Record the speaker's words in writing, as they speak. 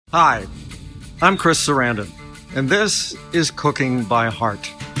Hi, I'm Chris Sarandon, and this is Cooking by Heart,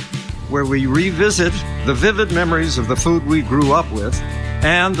 where we revisit the vivid memories of the food we grew up with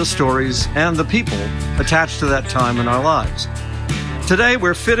and the stories and the people attached to that time in our lives. Today,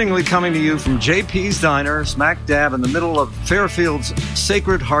 we're fittingly coming to you from JP's Diner, smack dab in the middle of Fairfield's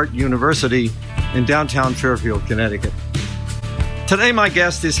Sacred Heart University in downtown Fairfield, Connecticut. Today, my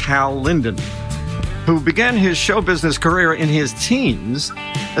guest is Hal Linden, who began his show business career in his teens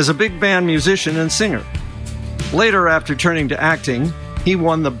as a big band musician and singer. Later, after turning to acting, he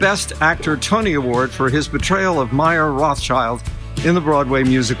won the Best Actor Tony Award for his portrayal of Meyer Rothschild in the Broadway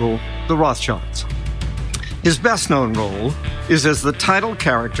musical The Rothschilds. His best-known role is as the title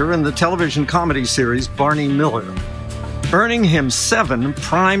character in the television comedy series Barney Miller, earning him 7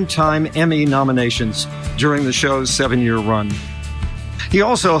 Primetime Emmy nominations during the show's 7-year run. He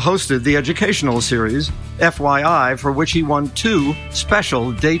also hosted the educational series FYI, for which he won 2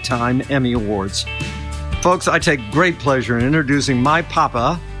 special Daytime Emmy Awards. Folks, I take great pleasure in introducing my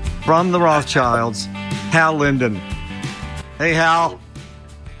papa from the Rothschilds, Hal Linden. Hey, Hal.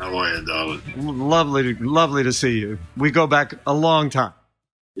 How are you, darling? Lovely to see you. We go back a long time.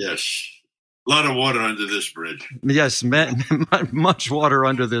 Yes. A lot of water under this bridge. Yes, much water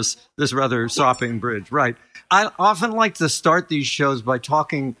under this rather sopping bridge, right. I often like to start these shows by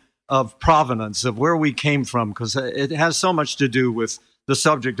talking of provenance, of where we came from, because it has so much to do with the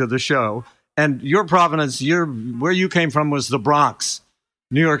subject of the show. And your provenance, where you came from was the Bronx,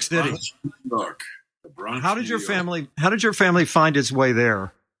 New York City. New York. The Bronx. How did your family find its way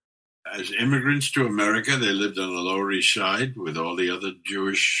there? As immigrants to America, they lived on the Lower East Side with all the other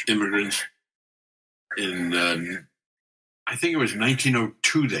Jewish immigrants. In I think it was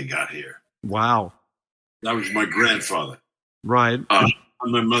 1902 they got here. Wow. That was my grandfather. Right. On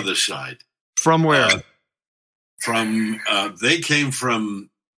my mother's side. From where? They came from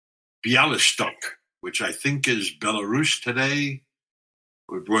Bialystok, which I think is Belarus today.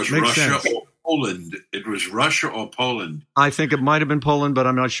 It was Makes Russia sense. or Poland. It was Russia or Poland. I think it might have been Poland, but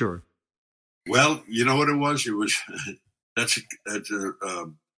I'm not sure. Well, you know what it was? It was that's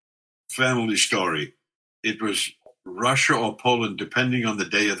a family story. It was Russia or Poland, depending on the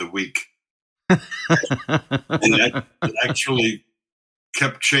day of the week. It actually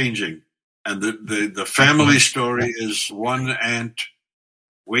kept changing. And the family story is one aunt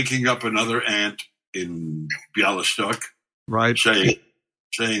waking up another aunt in Bialystok, right?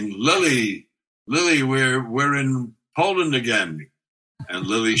 Saying, Lily, we're in Poland again. And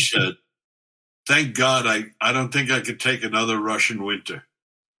Lily said, "Thank God, I don't think I could take another Russian winter."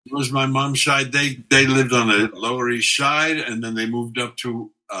 It was my mom's side. They lived on the Lower East Side, and then they moved up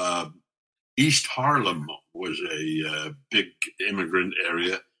to East Harlem, was a big immigrant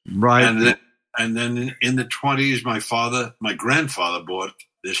area. Right. And then in the 20s, my grandfather bought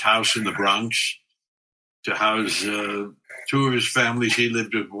this house in the Bronx to house 2 of his families. He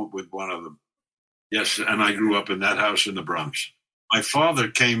lived with one of them. Yes, and I grew up in that house in the Bronx. My father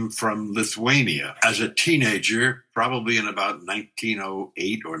came from Lithuania as a teenager, probably in about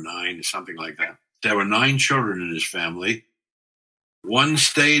 1908 or 9, something like that. There were 9 children in his family. One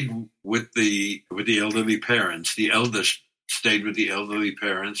stayed with the elderly parents. The eldest stayed with the elderly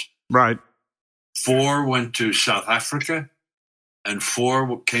parents. Right. 4 went to South Africa, and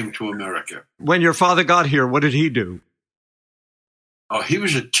 4 came to America. When your father got here, what did he do? Oh, he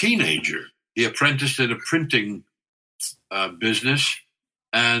was a teenager. He apprenticed at a printing business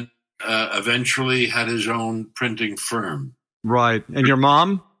and eventually had his own printing firm. Right. And your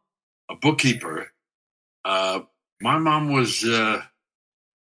mom? A bookkeeper. My mom was,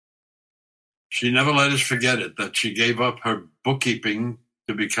 she never let us forget it, that she gave up her bookkeeping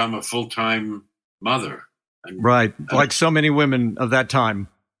to become a full-time mother. Right. Like so many women of that time.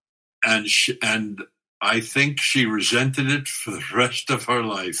 And I think she resented it for the rest of her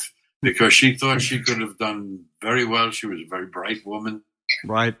life, because she thought she could have done very well. She was a very bright woman.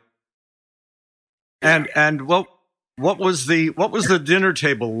 Right. And what was the dinner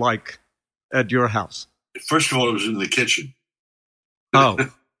table like at your house? First of all, it was in the kitchen. Oh.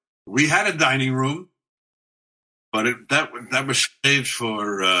 We had a dining room, but that was saved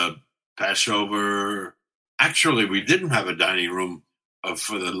for Passover. Actually, we didn't have a dining room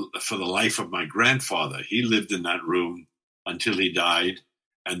for the life of my grandfather. He lived in that room until he died,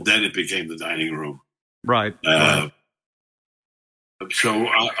 and then it became the dining room. Right. So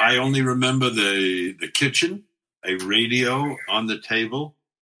I only remember the kitchen, a radio on the table,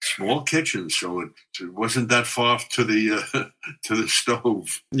 small kitchen, so it wasn't that far to the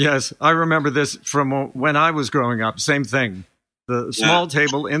stove. Yes, I remember this from when I was growing up. Same thing. The small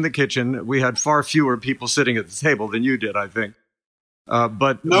table in the kitchen. We had far fewer people sitting at the table than you did, I think.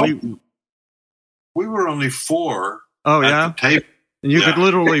 But No, we were only four. Oh, at yeah? the table. And you Yeah. could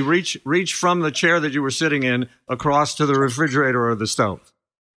literally reach from the chair that you were sitting in across to the refrigerator or the stove.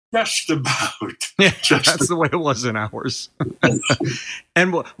 Just about. Yeah, Just that's the way it was in ours.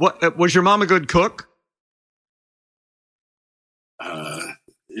 And what was your mom a good cook?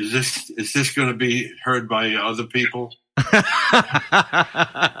 Is this going to be heard by other people?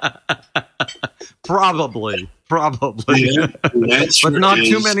 Probably, The answer but not is,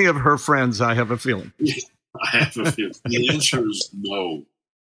 too many of her friends. I have a feeling. I have a feeling. The answer is no.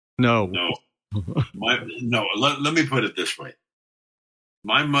 No. No. Let me put it this way.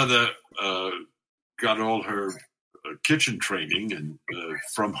 My mother got all her kitchen training and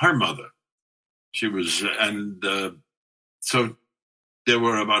from her mother. She was, so there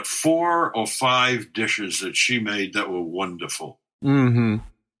were about 4 or 5 dishes that she made that were wonderful. Mm-hmm.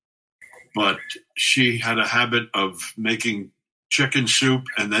 But she had a habit of making chicken soup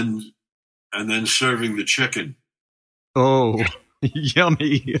and then serving the chicken. Oh,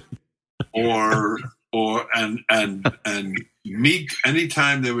 yummy. Or meat.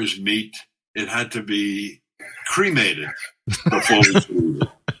 Anytime there was meat, it had to be cremated before we could eat it.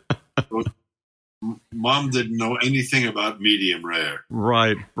 So Mom didn't know anything about medium rare.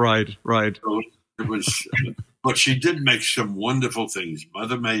 Right. So it was, but she did make some wonderful things.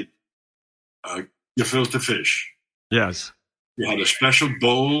 Mother made gefilte fish. Yes. She had a special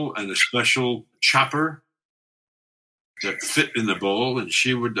bowl and a special chopper that fit in the bowl, and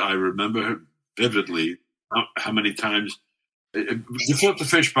I remember her vividly how many times. Gefilte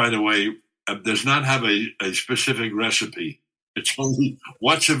fish, by the way, does not have a specific recipe. It's only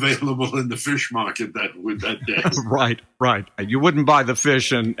what's available in the fish market that day. Right. You wouldn't buy the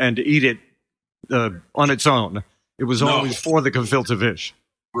fish and eat it on its own. It was always for the gefilte fish.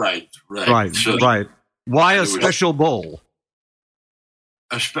 Right. So, right. Why a special bowl?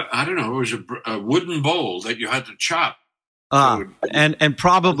 I don't know. It was a wooden bowl that you had to chop. And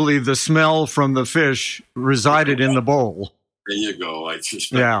probably the smell from the fish resided in the bowl. There you go. I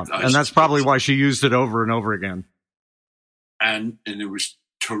suspect. Yeah, and that's probably why she used it over and over again. And it was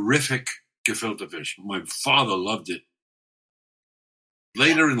terrific gefilte fish. My father loved it.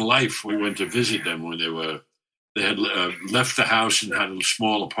 Later in life, we went to visit them when they had left the house and had a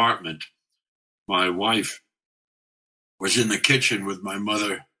small apartment. My wife was in the kitchen with my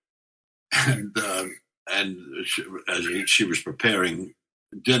mother, and she was preparing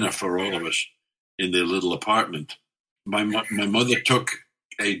dinner for all of us in their little apartment. My mother took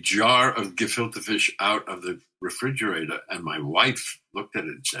a jar of gefilte fish out of the refrigerator, and my wife looked at it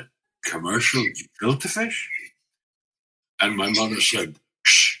and said, "Commercial gefilte fish?" And my mother said,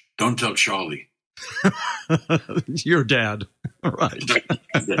 "Shh, don't tell Charlie." Your dad, right?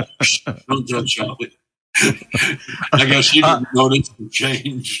 Shh, don't tell Charlie. I guess he didn't notice the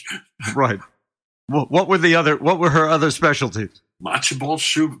change. Right. What were her other specialties? Matzo ball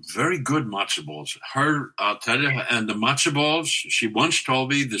soup, very good matzo balls. I'll tell you, and the matzo balls, she once told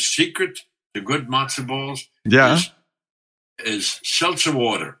me the secret to good matzo balls is seltzer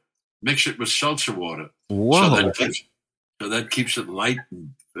water. Mix it with seltzer water. Whoa. So that keeps it light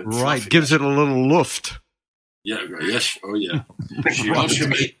and right. fluffy. Gives it a little luft. Yeah, yes, oh yeah. She also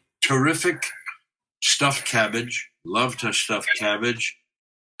made terrific stuffed cabbage, loved her stuffed cabbage,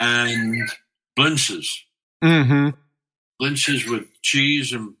 and blintzes. Mm-hmm. Blintzes with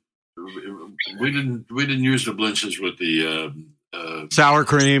cheese, and we didn't use the blintzes with the sour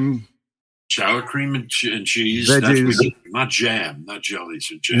cream and cheese. Veggies. Not jam, not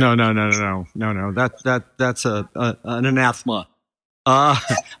jellies or jam. No. That's an anathema.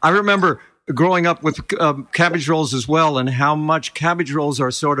 I remember growing up with cabbage rolls as well, and how much cabbage rolls are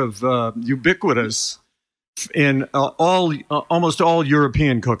sort of ubiquitous in almost all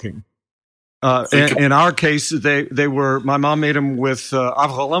European cooking. In our case, they were. My mom made them with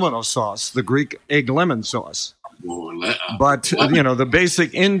avrolemon sauce, the Greek egg lemon sauce. But the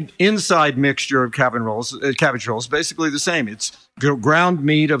basic inside mixture of cabbage rolls, basically the same. It's ground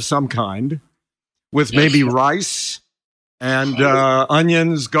meat of some kind with maybe rice and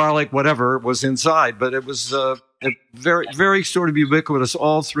onions, garlic, whatever was inside. But it was very, very sort of ubiquitous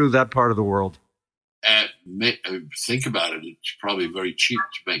all through that part of the world. Think about it. It's probably very cheap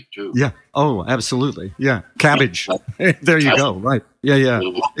to make, too. Yeah. Oh, absolutely. Yeah. Cabbage. There you go. Right. Yeah.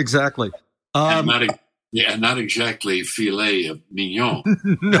 Exactly. Not exactly filet of mignon.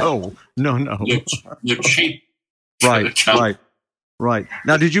 No. You're cheap. Right.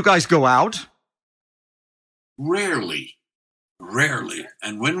 Now, did you guys go out? Rarely.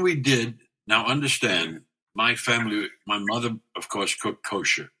 And when we did, now understand, my family, my mother, of course, cooked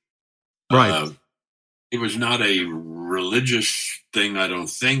kosher. Right. It was not a religious thing, I don't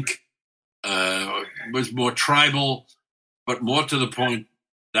think. It was more tribal, but more to the point,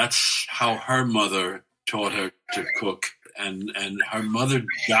 that's how her mother taught her to cook. And her mother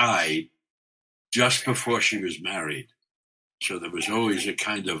died just before she was married. So there was always a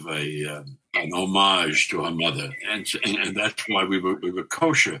kind of an homage to her mother. And that's why we were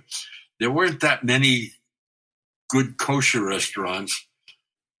kosher. There weren't that many good kosher restaurants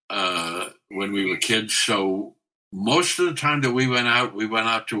when we were kids. So most of the time that we went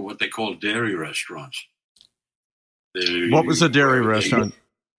out to what they call dairy restaurants. What was a dairy restaurant?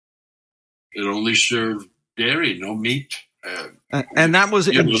 It only served dairy, no meat. And that was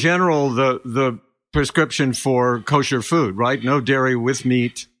in general the prescription for kosher food, right? No dairy with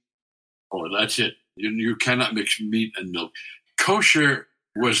meat. Oh, that's it. You cannot mix meat and milk. Kosher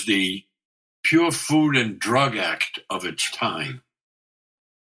was the pure food and drug act of its time.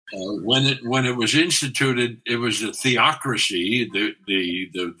 When it was instituted, it was a theocracy.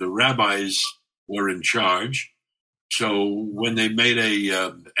 The rabbis were in charge. So when they made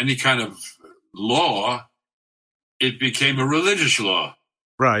any kind of law, it became a religious law.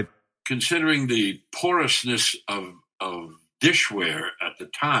 Right. Considering the porousness of dishware at the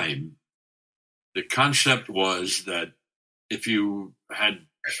time, the concept was that if you had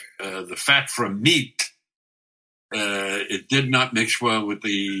the fat from meat, it did not mix well with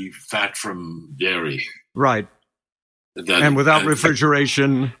the fat from dairy. Right. And without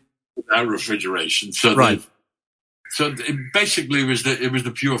refrigeration. Without refrigeration. So right. So it basically it was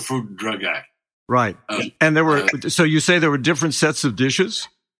the pure food and drug act. Right. And there were so you say there were different sets of dishes?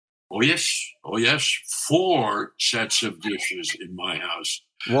 Oh yes. 4 sets of dishes in my house.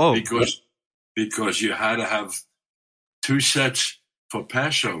 Whoa. Because you had to have 2 sets for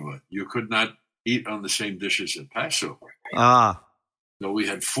Passover. You could not eat on the same dishes at Passover. Ah. So we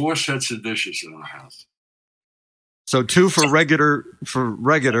had 4 sets of dishes in our house. So 2 for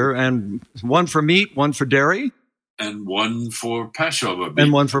regular and 1 for meat, 1 for dairy? And 1 for Passover. Meat.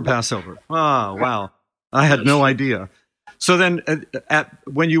 And 1 for Passover. Oh, wow. I had no idea. So then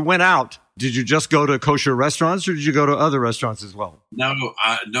when you went out, did you just go to kosher restaurants or did you go to other restaurants as well?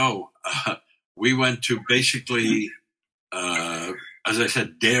 No. We went to basically, as I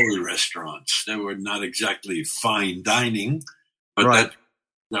said, dairy restaurants. They were not exactly fine dining, but right.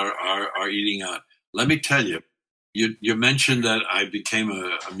 that are eating out. Let me tell you, you mentioned that I became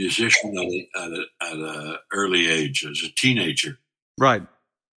a musician at an early age, as a teenager. Right.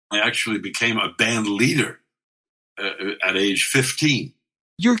 I actually became a band leader at age 15.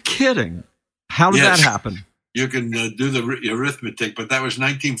 You're kidding. How did that happen? You can do the arithmetic, but that was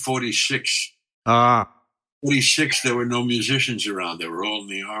 1946. 46, there were no musicians around. They were all in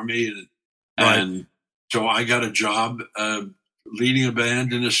the army. And so I got a job leading a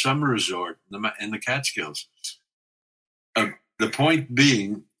band in a summer resort in the Catskills. The point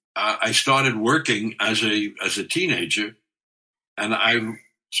being, I started working as a teenager, and I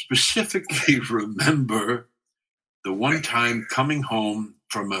specifically remember the one time coming home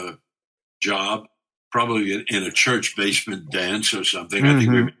from a job, probably in a church basement dance or something.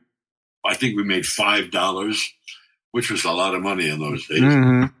 Mm-hmm. I think we made $5, which was a lot of money in those days.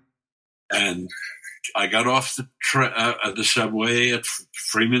 Mm-hmm. And I got off the subway at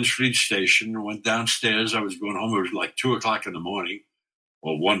Freeman Street Station, went downstairs. I was going home. It was like 2:00 in the morning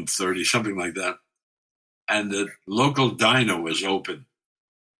or 1:30, something like that. And the local diner was open.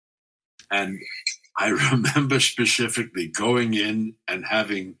 And I remember specifically going in and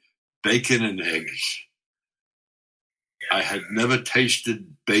having bacon and eggs. I had never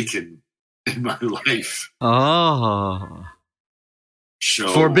tasted bacon in my life. Oh. So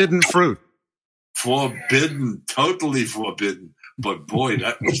forbidden fruit. Forbidden, totally forbidden. But boy,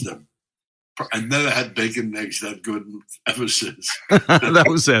 that was I never had bacon and eggs that good ever since. That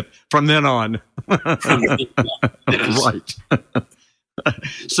was it. From then on. Yes. Right.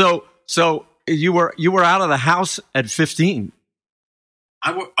 So you were out of the house at 15.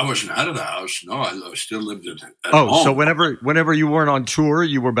 I wasn't out of the house. No, I still lived at home. So whenever you weren't on tour,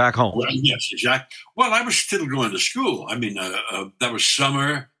 you were back home. Well, yes, exactly. Well, I was still going to school. I mean, that was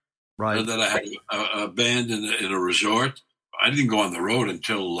summer. Right. That I had a band in a resort. I didn't go on the road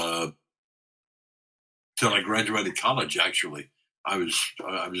until I graduated college. Actually, I was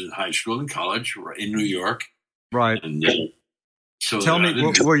in high school and college in New York. Right. And so tell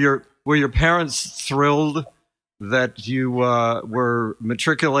me, were your parents thrilled that you were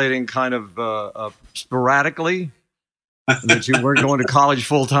matriculating kind of sporadically, that you weren't going to college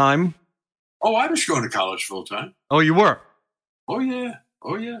full time? Oh, I was going to college full time. Oh, you were? Oh, yeah.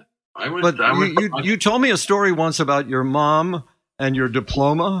 I went. But you told me a story once about your mom and your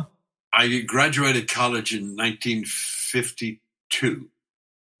diploma. I graduated college in 1952.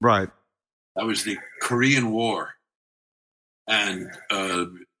 Right. That was the Korean War, and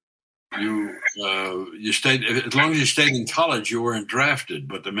you stayed as long as you stayed in college. You weren't drafted,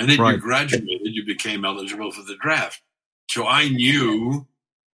 but the minute you graduated, you became eligible for the draft. So I knew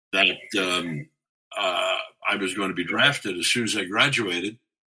that I was going to be drafted as soon as I graduated.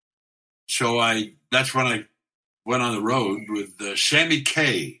 So that's when I went on the road with Sammy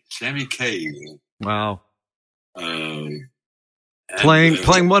Kaye. Sammy Kaye. Wow.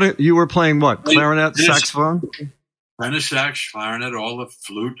 Playing what? You were playing what? Clarinet, saxophone? Tenor sax, clarinet, all the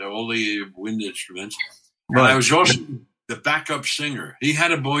flute, all the wind instruments. Right. And I was also the backup singer. He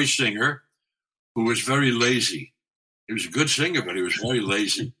had a boy singer who was very lazy. He was a good singer, but he was very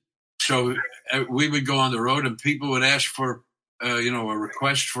lazy. So we would go on the road, and people would ask for, a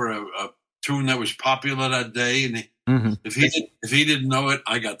request for a tune that was popular that day, and if he didn't know it,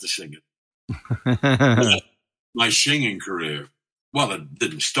 I got to sing it. My singing career, well, it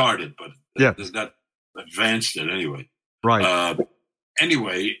didn't start it, but that advanced it anyway. Right.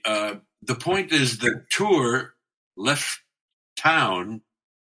 The point is the tour left town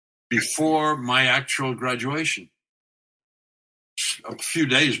before my actual graduation, a few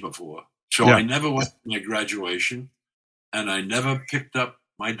days before. So I never went to my graduation, and I never picked up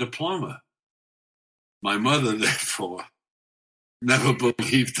my diploma. My mother, therefore, never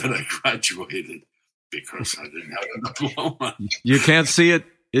believed that I graduated because I didn't have a diploma. You can't see it.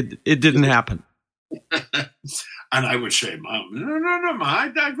 It didn't happen. And I would say, Mom, no, Mom, I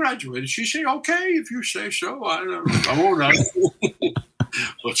graduated. She'd say, okay, if you say so. I won't know.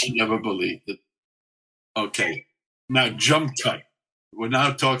 But she never believed it. Okay. Now, jump cut. We're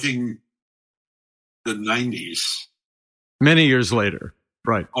now talking the 90s. Many years later.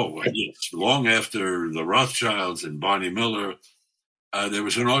 Right. Oh, yes. Long after the Rothschilds and Barney Miller, there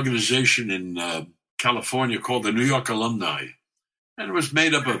was an organization in California called the New York Alumni. And it was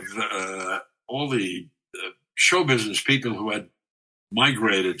made up of all the show business people who had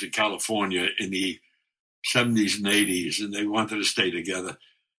migrated to California in the 70s and 80s, and they wanted to stay together.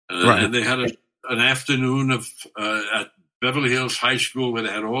 And they had an afternoon at Beverly Hills High School where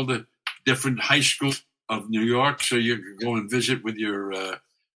they had all the different high schools of New York, so you could go and visit with your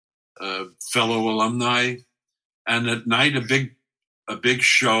fellow alumni. And at night, a big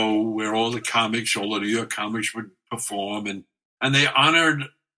show where all the New York comics would perform, and they honored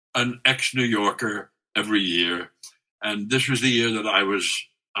an ex-New Yorker every year. And this was the year that I was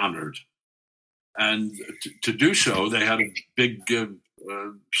honored. And to do so, they had a big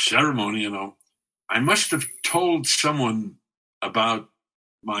ceremony, I must have told someone about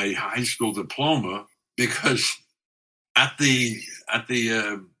my high school diploma because at the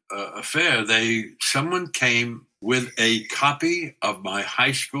affair, someone came with a copy of my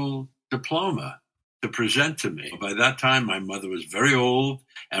high school diploma to present to me. By that time, my mother was very old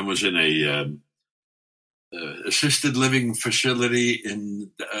and was in a assisted living facility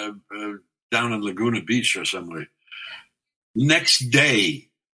down in Laguna Beach or somewhere. Next day,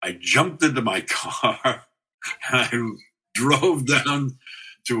 I jumped into my car and I drove down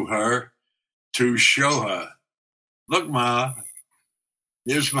to her to show her, look, Ma,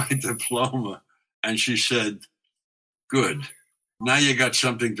 here's my diploma. And she said, good. Now you got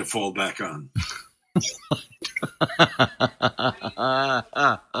something to fall back on.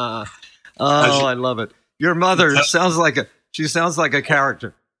 I love it. Your mother sounds like a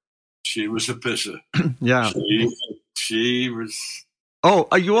character. She was a pisser. Yeah. She was. Oh,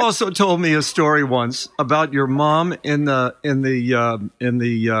 you also told me a story once about your mom in the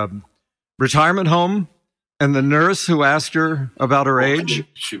retirement home and the nurse who asked her about her age.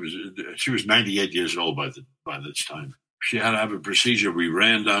 She was 98 years old by this time. She had to have a procedure. We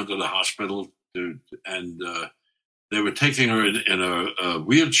ran down to the hospital and they were taking her in a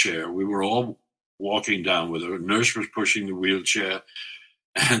wheelchair. We were all walking down with her. A nurse was pushing the wheelchair,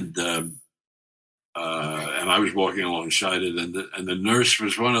 and I was walking alongside it. And the nurse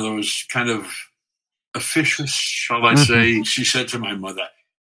was one of those kind of officious, shall I say. She said to my mother,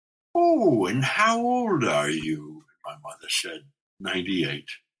 "Oh, and how old are you?" My mother said, 98.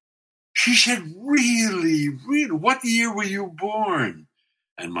 She said, really? What year were you born?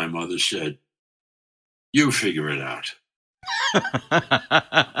 And my mother said, you figure it out.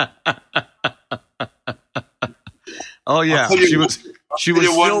 Oh yeah, she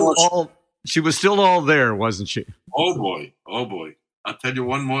was still all there, wasn't she? Oh boy. I'll tell you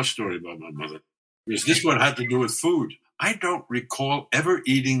one more story about my mother, because this one had to do with food. I don't recall ever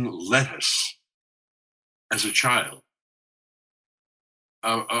eating lettuce as a child.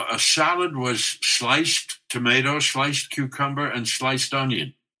 A salad was sliced tomato, sliced cucumber, and sliced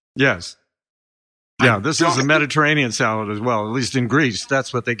onion. Yes. Yeah, this is a Mediterranean salad as well, at least in Greece.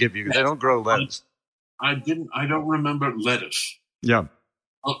 That's what they give you. They don't grow lettuce. I don't remember lettuce. Yeah.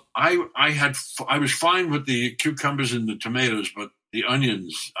 I was fine with the cucumbers and the tomatoes, but the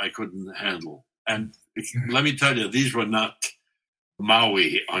onions I couldn't handle. And let me tell you, these were not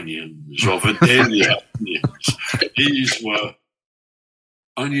Maui onions or Vidalia onions. These were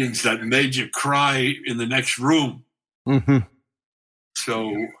onions that made you cry in the next room. Mm-hmm.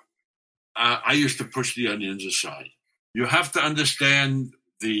 So I used to push the onions aside. You have to understand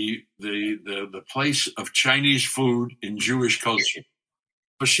the place of Chinese food in Jewish culture.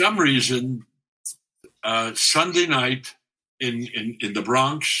 For some reason, Sunday night in the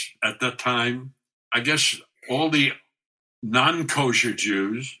Bronx at that time, I guess all the non-kosher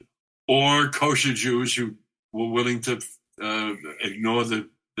Jews or kosher Jews who were willing to ignore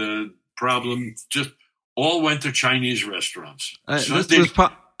the problem just all went to Chinese restaurants. This was,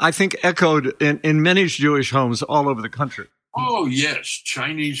 I think, echoed in many Jewish homes all over the country. Oh, yes.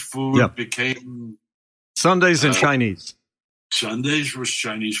 Chinese food became... Sundays and Chinese. Sundays was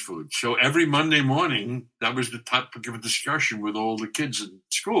Chinese food. So every Monday morning, that was the topic of discussion with all the kids in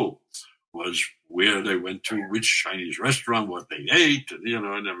school, was where they went to, which Chinese restaurant, what they ate, and,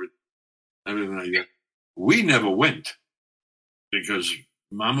 and everything like that. We never went because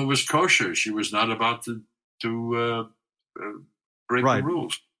Mama was kosher. She was not about to break the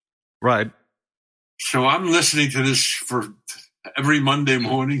rules. Right. So I'm listening to this for every Monday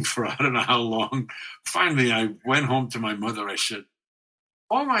morning for I don't know how long. Finally, I went home to my mother. I said,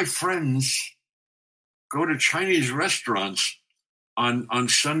 all my friends go to Chinese restaurants on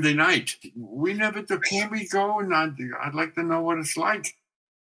Sunday night. We never do. Can we go? And I'd like to know what it's like.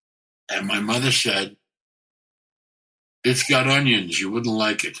 And my mother said, it's got onions. You wouldn't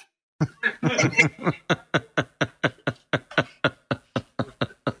like it.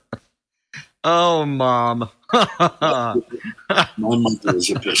 Oh, Mom. My mother was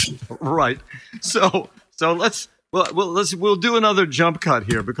a pissant. Right. So we'll do another jump cut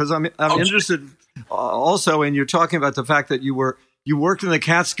here because I'm interested also, and you're talking about the fact that you worked in the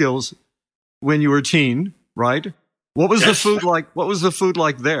Catskills when you were a teen, right? What was the food like? What was the food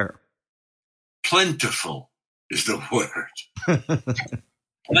like there? Plentiful is the word.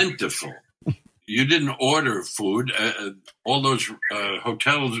 Plentiful. You didn't order food. All those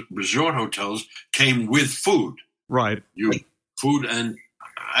resort hotels came with food. Right. Food, and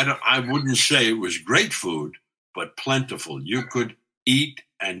I wouldn't say it was great food, but plentiful. You could eat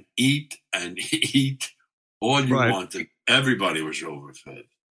and eat and eat all you wanted. Everybody was overfed.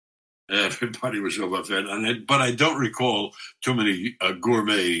 But I don't recall too many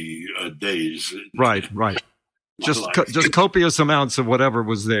gourmet days. Right. Just copious amounts of whatever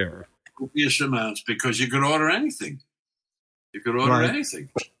was there. Copious amounts, because you could order anything. You could order anything.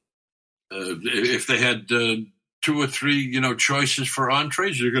 If they had 2 or 3, choices for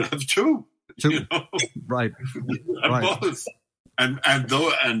entrees, you're going to have 2. Right. Both.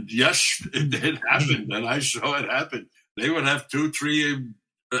 And yes, it did happen, and I saw it happen. They would have 2, 3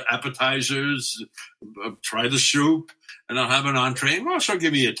 appetizers, try the soup, and I'll have an entree, and also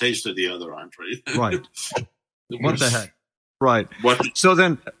give me a taste of the other entree. Right. What the heck? Right. So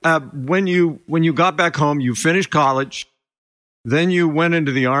then when you got back home, you finished college, then you went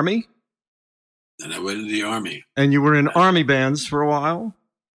into the Army? Then I went into the Army. And you were in Army bands for a while?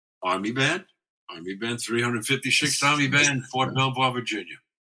 Army band, 356th Army Band, Fort Belvoir, Virginia.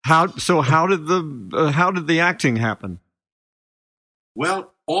 How did the acting happen?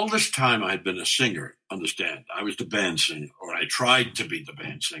 Well, all this time I'd been a singer, understand. I was the band singer, or I tried to be the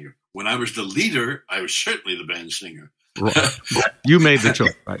band singer. When I was the leader, I was certainly the band singer. Right. You made the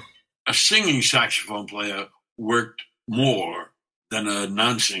choice, right? A singing saxophone player worked more than a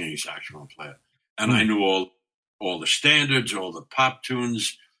non-singing saxophone player. And I knew all the standards, all the pop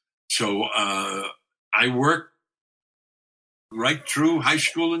tunes. So I worked right through high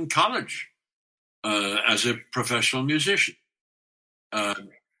school and college as a professional musician.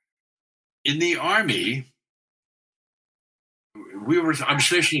 In the Army, I'm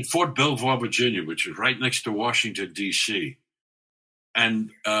stationed at Fort Belvoir, Virginia, which is right next to Washington, D.C.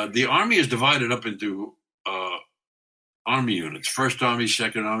 And the Army is divided up into Army units, 1st Army,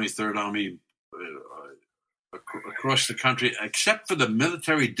 2nd Army, 3rd Army, across the country, except for the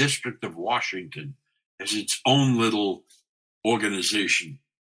Military District of Washington as its own little organization.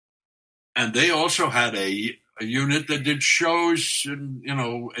 And they also had a unit that did shows and,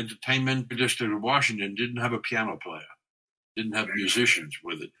 entertainment. The District of Washington didn't have a piano player, didn't have musicians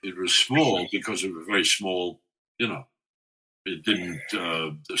with it. It was small because it was very small, It didn't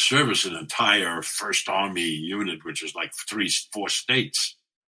service an entire 1st Army unit, which is like 3-4 states.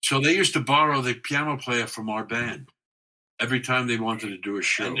 So they used to borrow the piano player from our band every time they wanted to do a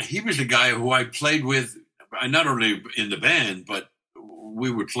show. And he was the guy who I played with, not only in the band, but we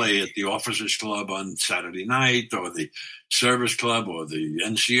would play at the Officers Club on Saturday night, or the Service Club, or the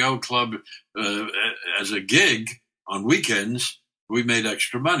NCO Club as a gig on weekends. We made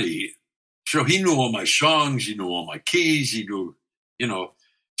extra money. So he knew all my songs, he knew all my keys, he knew,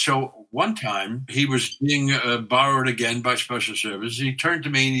 So one time he was being borrowed again by Special Services. He turned to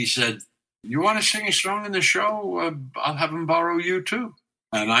me and he said, "You want to sing a song in the show? I'll have him borrow you too."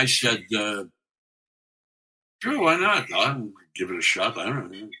 And I said, "Sure, why not? I'll give it a shot." I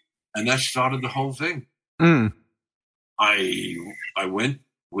don't know. And that started the whole thing. Mm. I went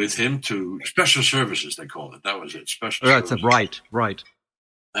with him to Special Services, they called it. That was it, Special Services. Right.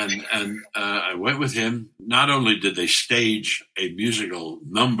 And I went with him. Not only did they stage a musical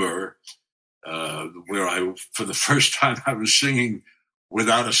number where for the first time, I was singing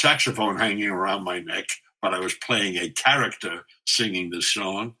without a saxophone hanging around my neck, but I was playing a character singing this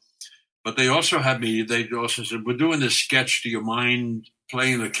song. But they also said, "We're doing this sketch. Do you mind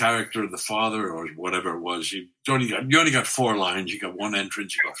playing the character of the father," or whatever it was? You only got 4 lines. You got 1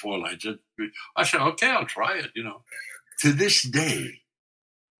 entrance. You got 4 lines. I said, "Okay, I'll try it." To this day,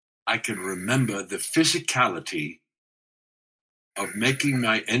 I can remember the physicality of making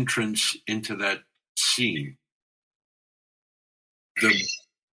my entrance into that scene. The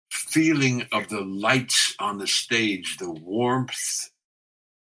feeling of the lights on the stage, the warmth.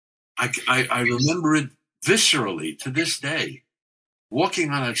 I remember it viscerally to this day.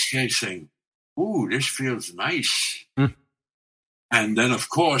 Walking on that stage saying, "Ooh, this feels nice." Mm. And then, of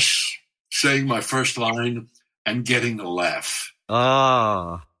course, saying my first line and getting a laugh.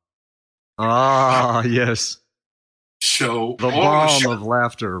 Yes. So the balm of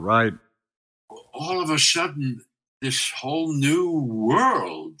laughter, right? All of a sudden, this whole new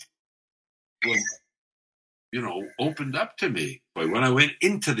world, opened up to me. But when I went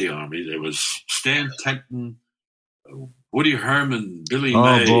into the Army, there was Stan Kenton, Woody Herman, Billy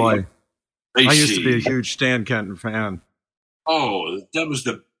May. Oh, boy. Tracy. I used to be a huge Stan Kenton fan. Oh, that was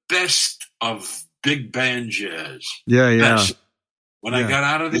the best of big band jazz. Yeah. Best. When I got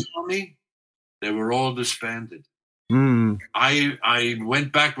out of the Army, they were all disbanded. Mm. I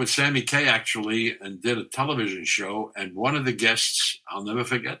went back with Sammy Kaye, actually, and did a television show. And one of the guests, I'll never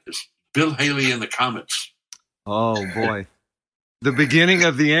forget this, Bill Haley and the Comets. Oh, boy. The beginning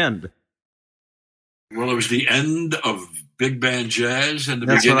of the end. Well, it was the end of big band jazz and the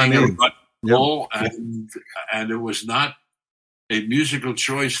That's beginning what I mean. of roll, and it was not a musical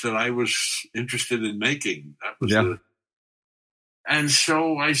choice that I was interested in making. That was and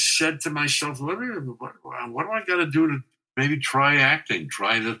so I said to myself, what do I got to do to maybe try acting,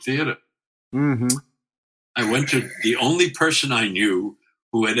 try the theater? Mm-hmm. I went to the only person I knew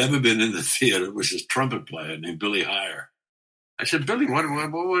who had ever been in the theater was this trumpet player named Billy Heyer. I said, "Billy,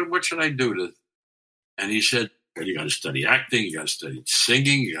 what should I do to?" And he said, "Well, you got to study acting, you got to study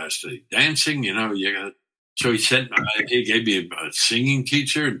singing, you got to study dancing. You got." So he said, he gave me a singing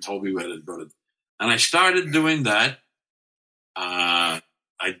teacher and told me where to go to, and I started doing that. I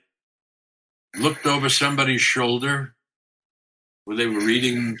looked over somebody's shoulder where they were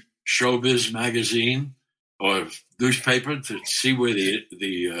reading Showbiz magazine or newspaper to see where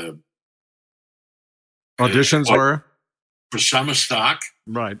the auditions were for summer stock.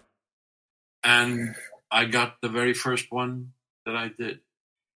 Right. And I got the very first one that I did.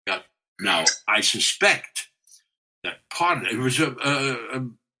 Now, I suspect that part of it was a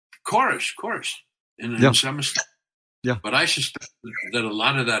chorus in summer stock. Yeah. But I suspect that a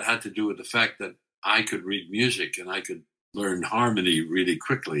lot of that had to do with the fact that I could read music and I could learn harmony really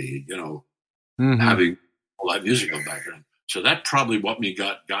quickly, having all that musical background. So that probably what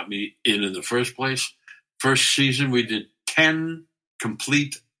got me in the first place. First season, we did 10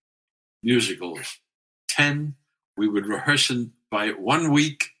 complete musicals. 10. We would rehearse by 1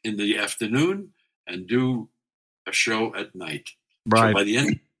 week in the afternoon and do a show at night. Right. So by the end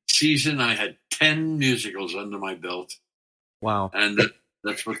of the season, I had 10 musicals under my belt. Wow. And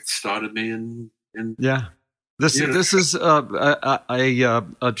that's what started me in yeah. This is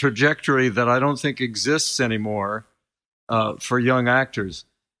a trajectory that I don't think exists anymore for young actors.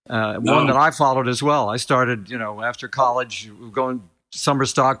 One that I followed as well. I started, after college, going summer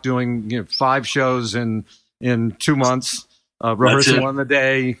stock, doing 5 shows in 2 months, rehearsing one a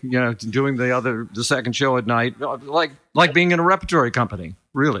day, doing the second show at night, like being in a repertory company.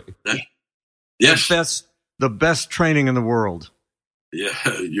 Really, yes, the best training in the world. Yeah,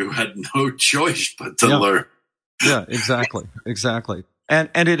 you had no choice but to learn. Yeah, exactly. And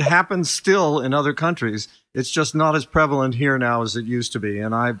it happens still in other countries. It's just not as prevalent here now as it used to be,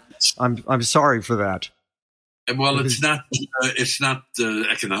 and I'm sorry for that. Well, it's not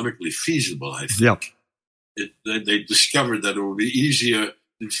economically feasible, I think. Yep. They discovered that it would be easier,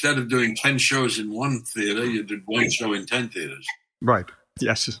 instead of doing 10 shows in one theater, you did one show in 10 theaters. Right.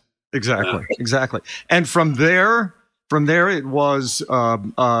 Yes. Exactly. Exactly. And from there, it was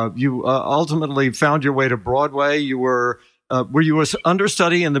you ultimately found your way to Broadway. You were you an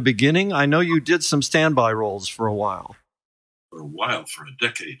understudy in the beginning? I know you did some standby roles for a while. For a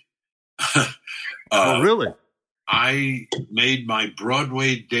decade. Oh, really? I made my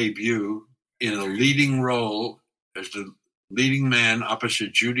Broadway debut in a leading role as the leading man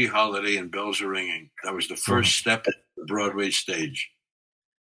opposite Judy Holliday in Bells Are Ringing. That was the first step at the Broadway stage.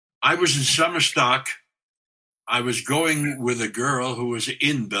 I was in summer stock. I was going with a girl who was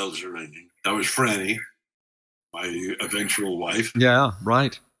in Bells Are Ringing. That was Franny, my eventual wife. Yeah,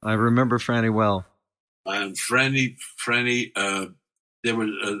 right. I remember Franny well. And Franny, there was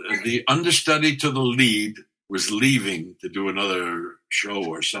the understudy to the lead was leaving to do another show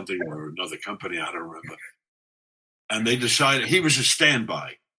or something, or another company, I don't remember. And they decided he was a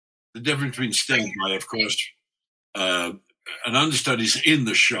standby. The difference between standby, of course, an understudy's in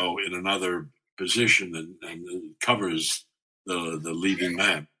the show in another position and covers the leading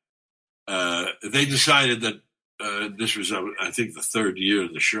man. They decided that this was, I think, the third year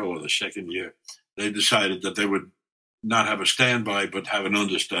of the show or the second year. They decided that they would not have a standby but have an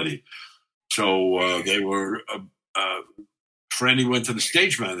understudy. So they were. Franny went to the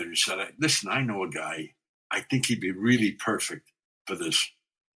stage manager and said, "Listen, I know a guy. I think he'd be really perfect for this."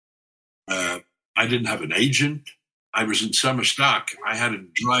 I didn't have an agent. I was in summer stock. I had to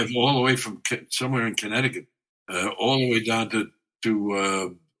drive all the way from somewhere in Connecticut, all the way down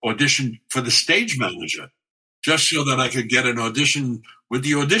to audition for the stage manager, just so that I could get an audition with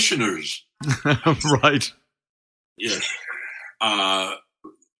the auditioners. Right. Yes.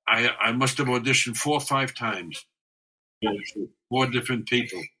 I must have auditioned 4 or 5 times for 4 different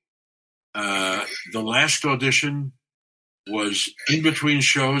people. The last audition was in between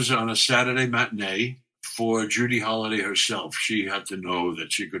shows on a Saturday matinee for Judy Holliday herself. She had to know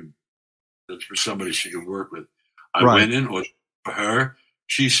that that's for somebody she could work with. I went in for her.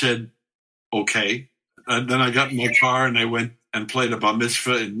 She said, okay. And then I got in my car and I went and played a bar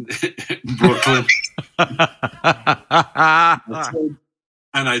mitzvah in Brooklyn.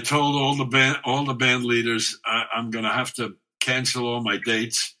 And I told all the band leaders, I'm going to have to cancel all my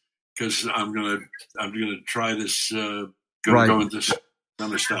dates because I'm going to try this. Go into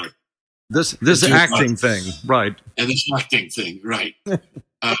summer stock. This acting thing, right? And this acting thing, right?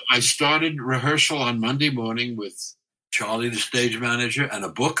 I started rehearsal on Monday morning with Charlie, the stage manager, and a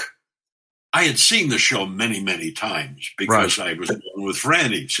book. I had seen the show many, many times because I was with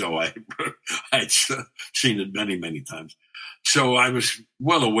Franny, so I'd seen it many, many times. So I was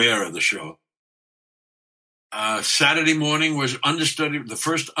well aware of the show. Saturday morning was the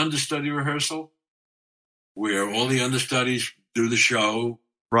first understudy rehearsal, where all the understudies do the show.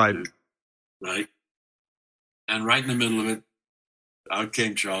 Right. And right in the middle of it, out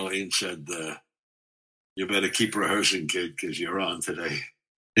came Charlie and said, you better keep rehearsing, kid, because you're on today.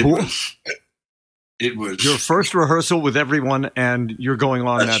 It was your first rehearsal with everyone, and you're going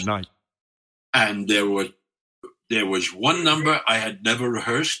on that night. And there was one number I had never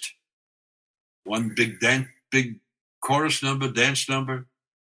rehearsed, one big chorus number, dance number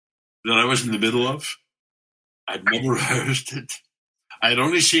that I was in the middle of. I'd never rehearsed it. I'd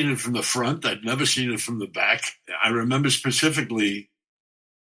only seen it from the front. I'd never seen it from the back. I remember specifically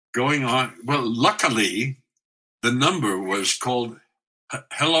going on. Well, luckily, the number was called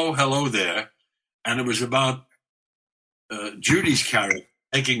Hello, Hello There. And it was about Judy's character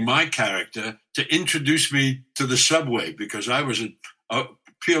taking my character to introduce me to the subway because I was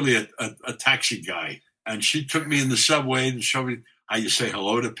purely a taxi guy. And she took me in the subway and showed me how you say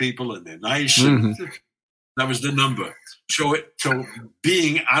hello to people and they're nice. Mm-hmm. And that was the number. So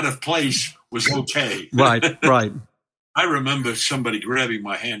being out of place was okay. Right. I remember somebody grabbing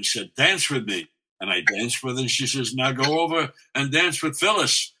my hand and said, dance with me. And I danced with her. And she says, now go over and dance with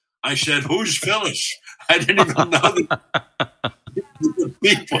Phyllis. I said, who's Phyllis? I didn't even know the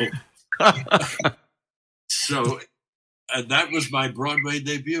people. So that was my Broadway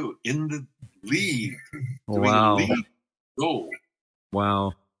debut in the lead. Wow. Oh.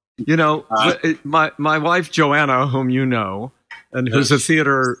 Wow. You know, my wife, Joanna, whom you know, and who's a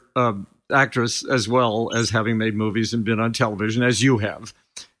theater actress as well as having made movies and been on television, as you have.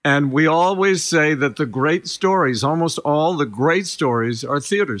 And we always say that the great stories, almost all the great stories, are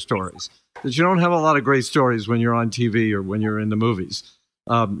theater stories. That you don't have a lot of great stories when you're on TV or when you're in the movies.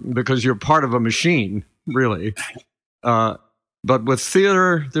 because you're part of a machine, really. But with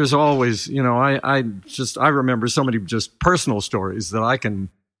theater, there's always, I remember so many just personal stories that I can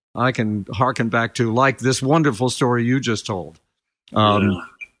hearken back to, like this wonderful story you just told.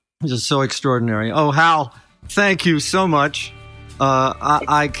 It's just so extraordinary. Oh, Hal, thank you so much.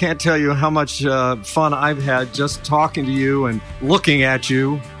 I can't tell you how much fun I've had just talking to you and looking at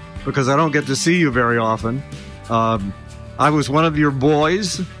you, because I don't get to see you very often. I was one of your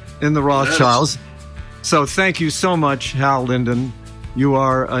boys in the Rothschilds. Yes. So thank you so much, Hal Linden. You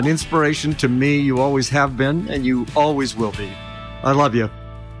are an inspiration to me. You always have been, and you always will be. I love you.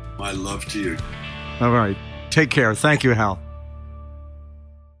 My love to you. All right. Take care. Thank you, Hal.